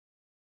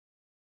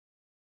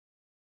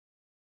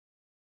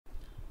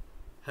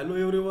Hello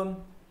everyone,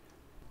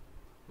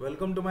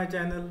 welcome to my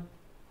channel.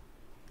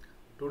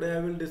 Today I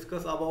will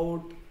discuss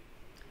about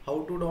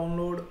how to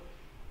download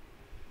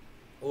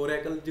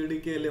Oracle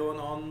JDK 11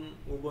 on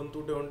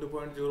Ubuntu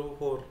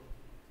 20.04.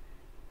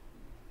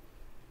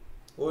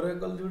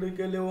 Oracle JDK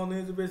 11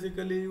 is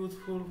basically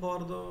useful for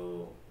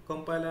the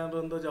compile and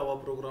run the Java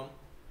program.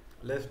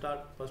 Let's start.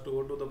 First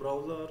go to the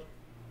browser,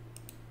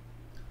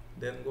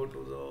 then go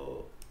to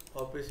the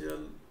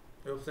official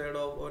website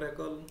of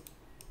Oracle.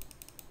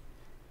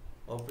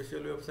 Official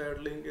website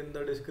link in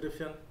the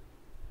description.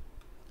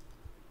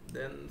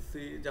 Then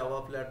see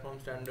Java Platform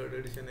Standard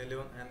Edition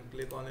 11 and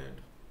click on it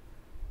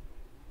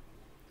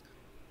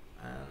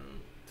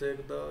and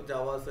check the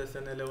Java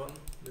session 11.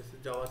 This is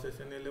Java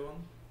session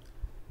 11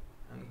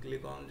 and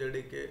click on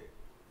JDK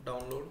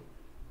download.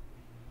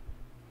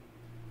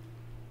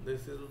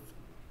 This is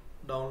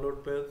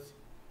download page.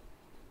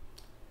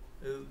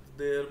 Is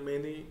there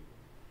many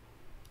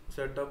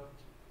setup,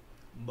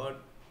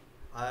 but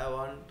I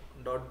want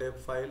 .deb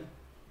file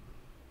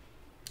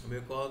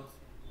because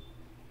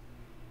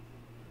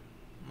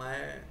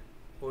my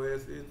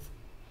OS is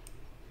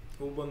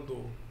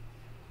Ubuntu.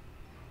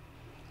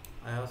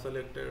 I have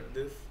selected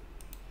this,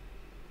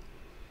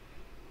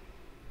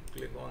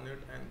 click on it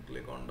and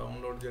click on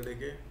download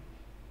JDK.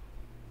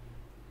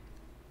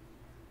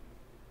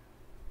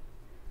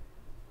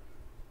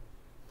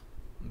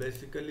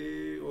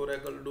 Basically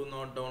Oracle do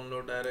not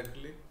download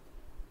directly.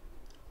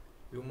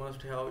 You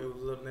must have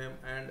username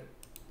and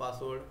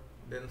password,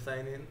 then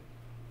sign in.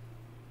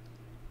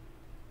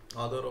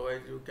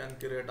 Otherwise you can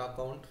create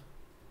account,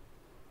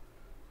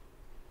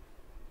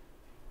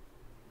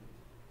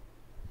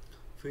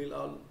 fill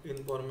all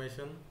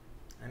information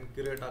and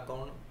create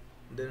account,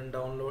 then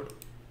download.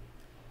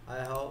 I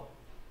have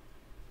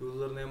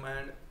username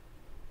and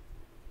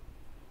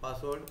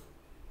password,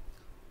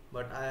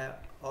 but I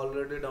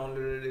already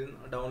downloaded in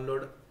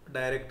download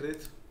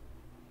directories.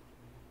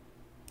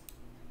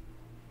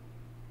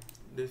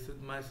 This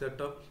is my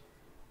setup.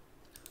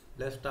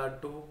 Let's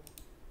start to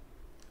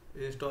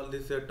install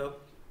this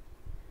setup.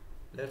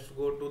 Let's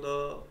go to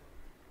the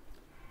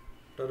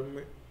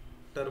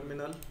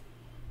terminal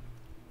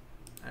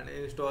and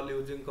install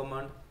using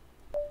command.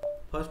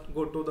 First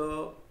go to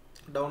the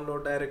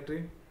download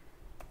directory,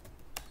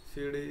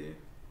 cd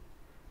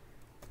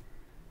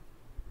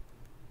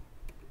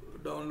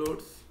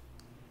downloads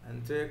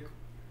and check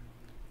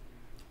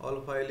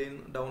all file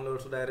in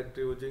downloads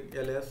directory using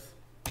ls.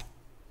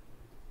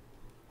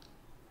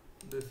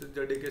 This is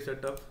JDK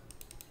setup.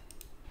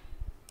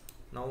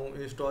 Now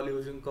install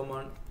using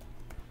command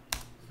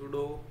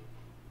sudo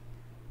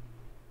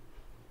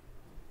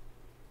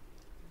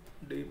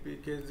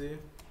dpkg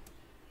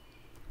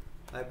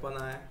 -i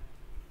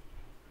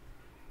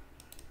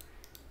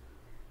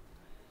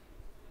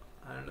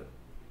and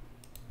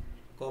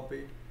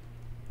copy.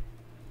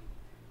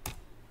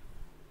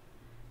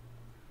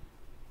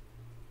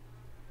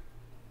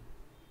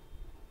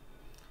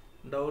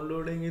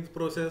 Downloading is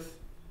process.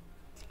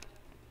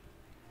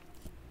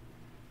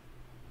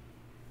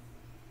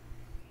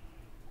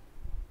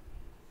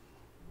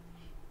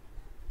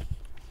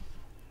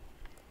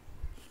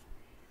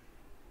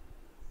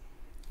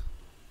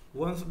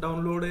 Once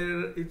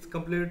downloaded is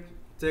complete,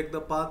 check the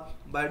path.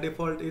 By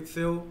default it's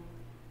save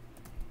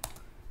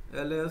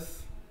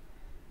ls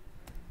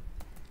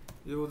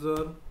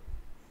user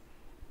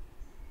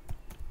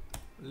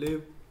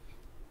lib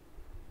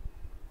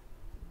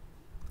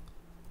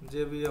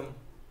jvm.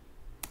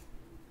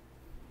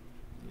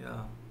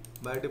 Yeah,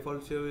 by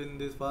default save in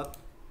this path.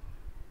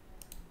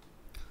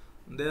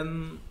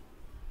 Then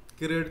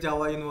create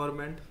Java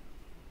environment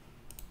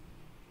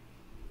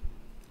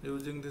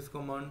using this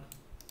command.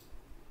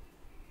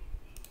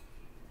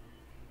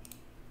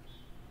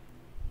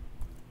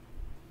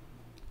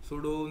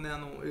 Sudo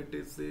nano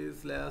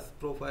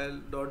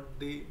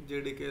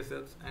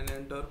etc/profile.jdksh and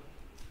enter.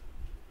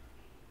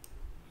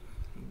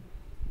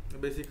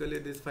 Basically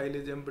this file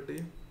is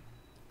empty.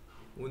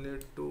 We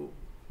need to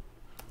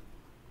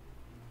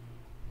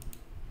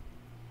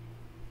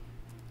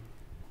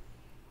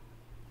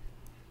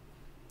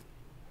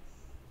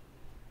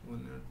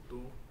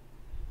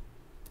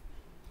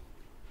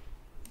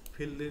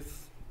fill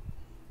this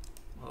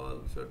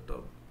all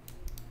setup.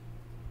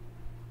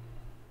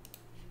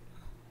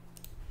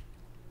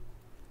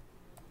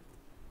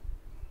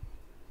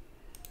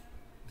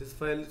 This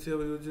file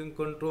save using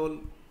Control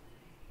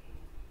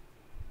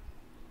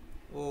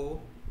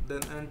O,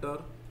 then enter,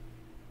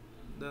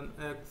 then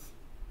X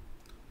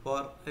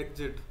for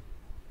exit.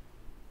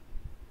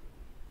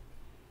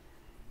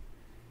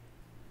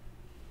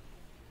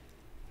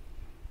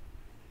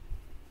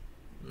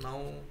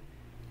 Now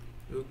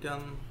you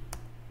can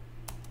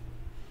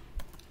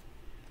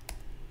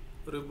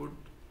reboot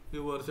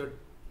your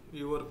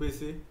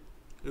PC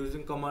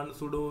using command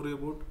sudo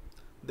reboot,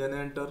 then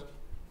enter.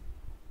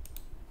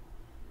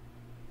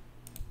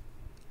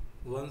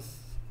 Once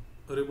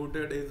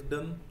rebooted is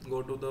done,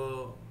 go to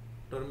the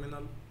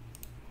terminal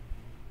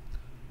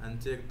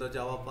and check the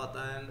Java path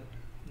and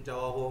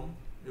Java home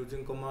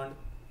using command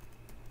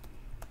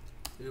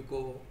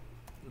echo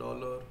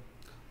dollar.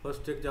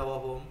 First check Java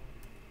home,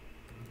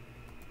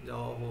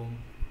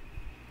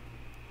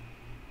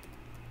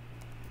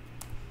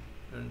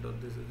 enter,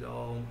 this is Java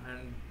home,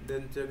 and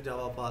then check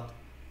Java path,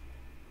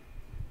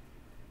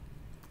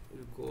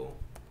 echo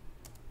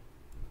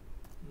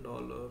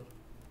dollar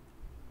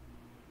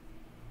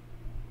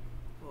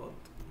path,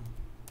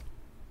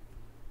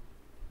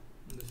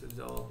 this is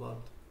Java path.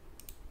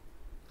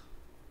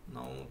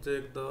 Now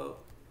check the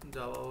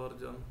Java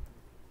version,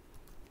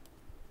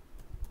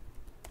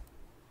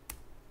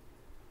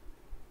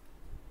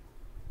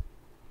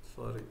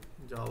 sorry,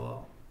 Java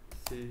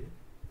C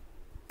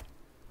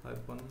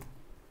hyphen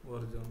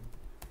version,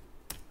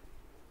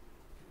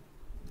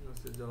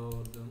 this is Java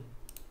version.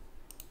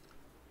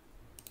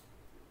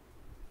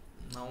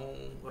 Now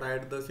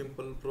write the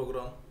simple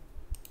program.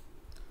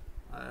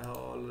 I have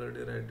already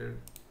written it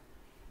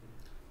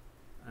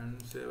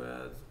and save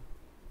as.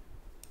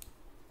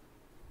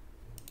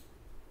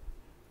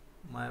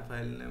 My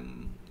file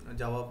name,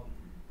 Java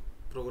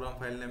program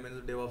file name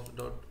is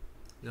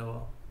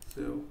devops.java.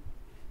 Save.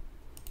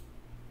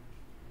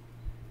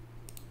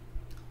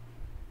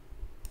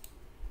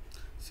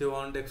 Save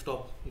on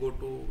desktop. Go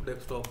to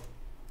desktop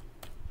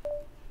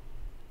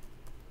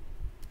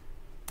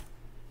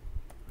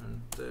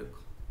and check.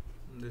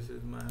 This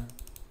is my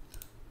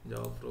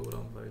Java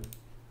program file.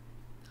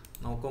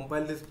 Now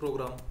compile this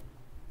program.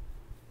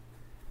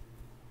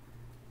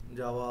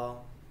 Java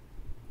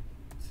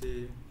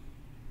C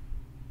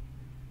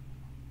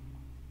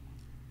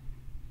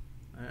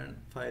and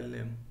file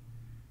name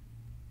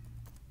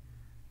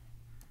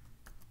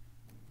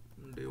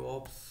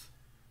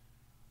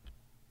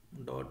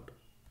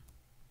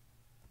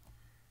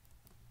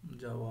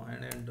devops.java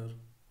and enter.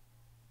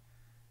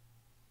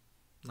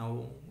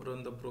 Now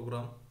run the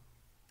program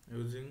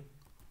using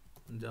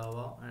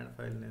Java and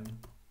file name.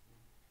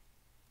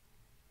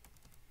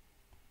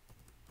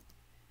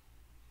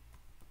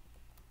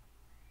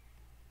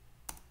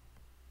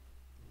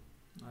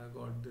 I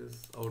got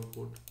this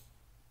output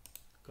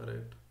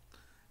correct.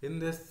 In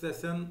this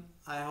session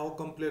I have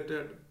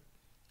completed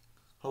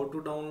how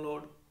to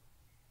download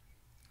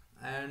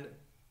and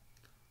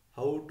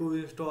how to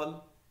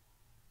install,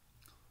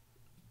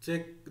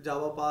 check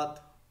Java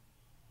path,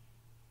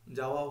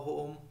 Java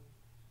home,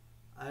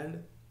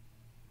 and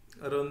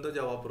run the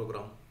Java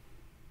program.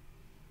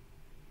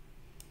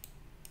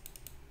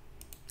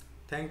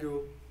 Thank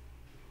you.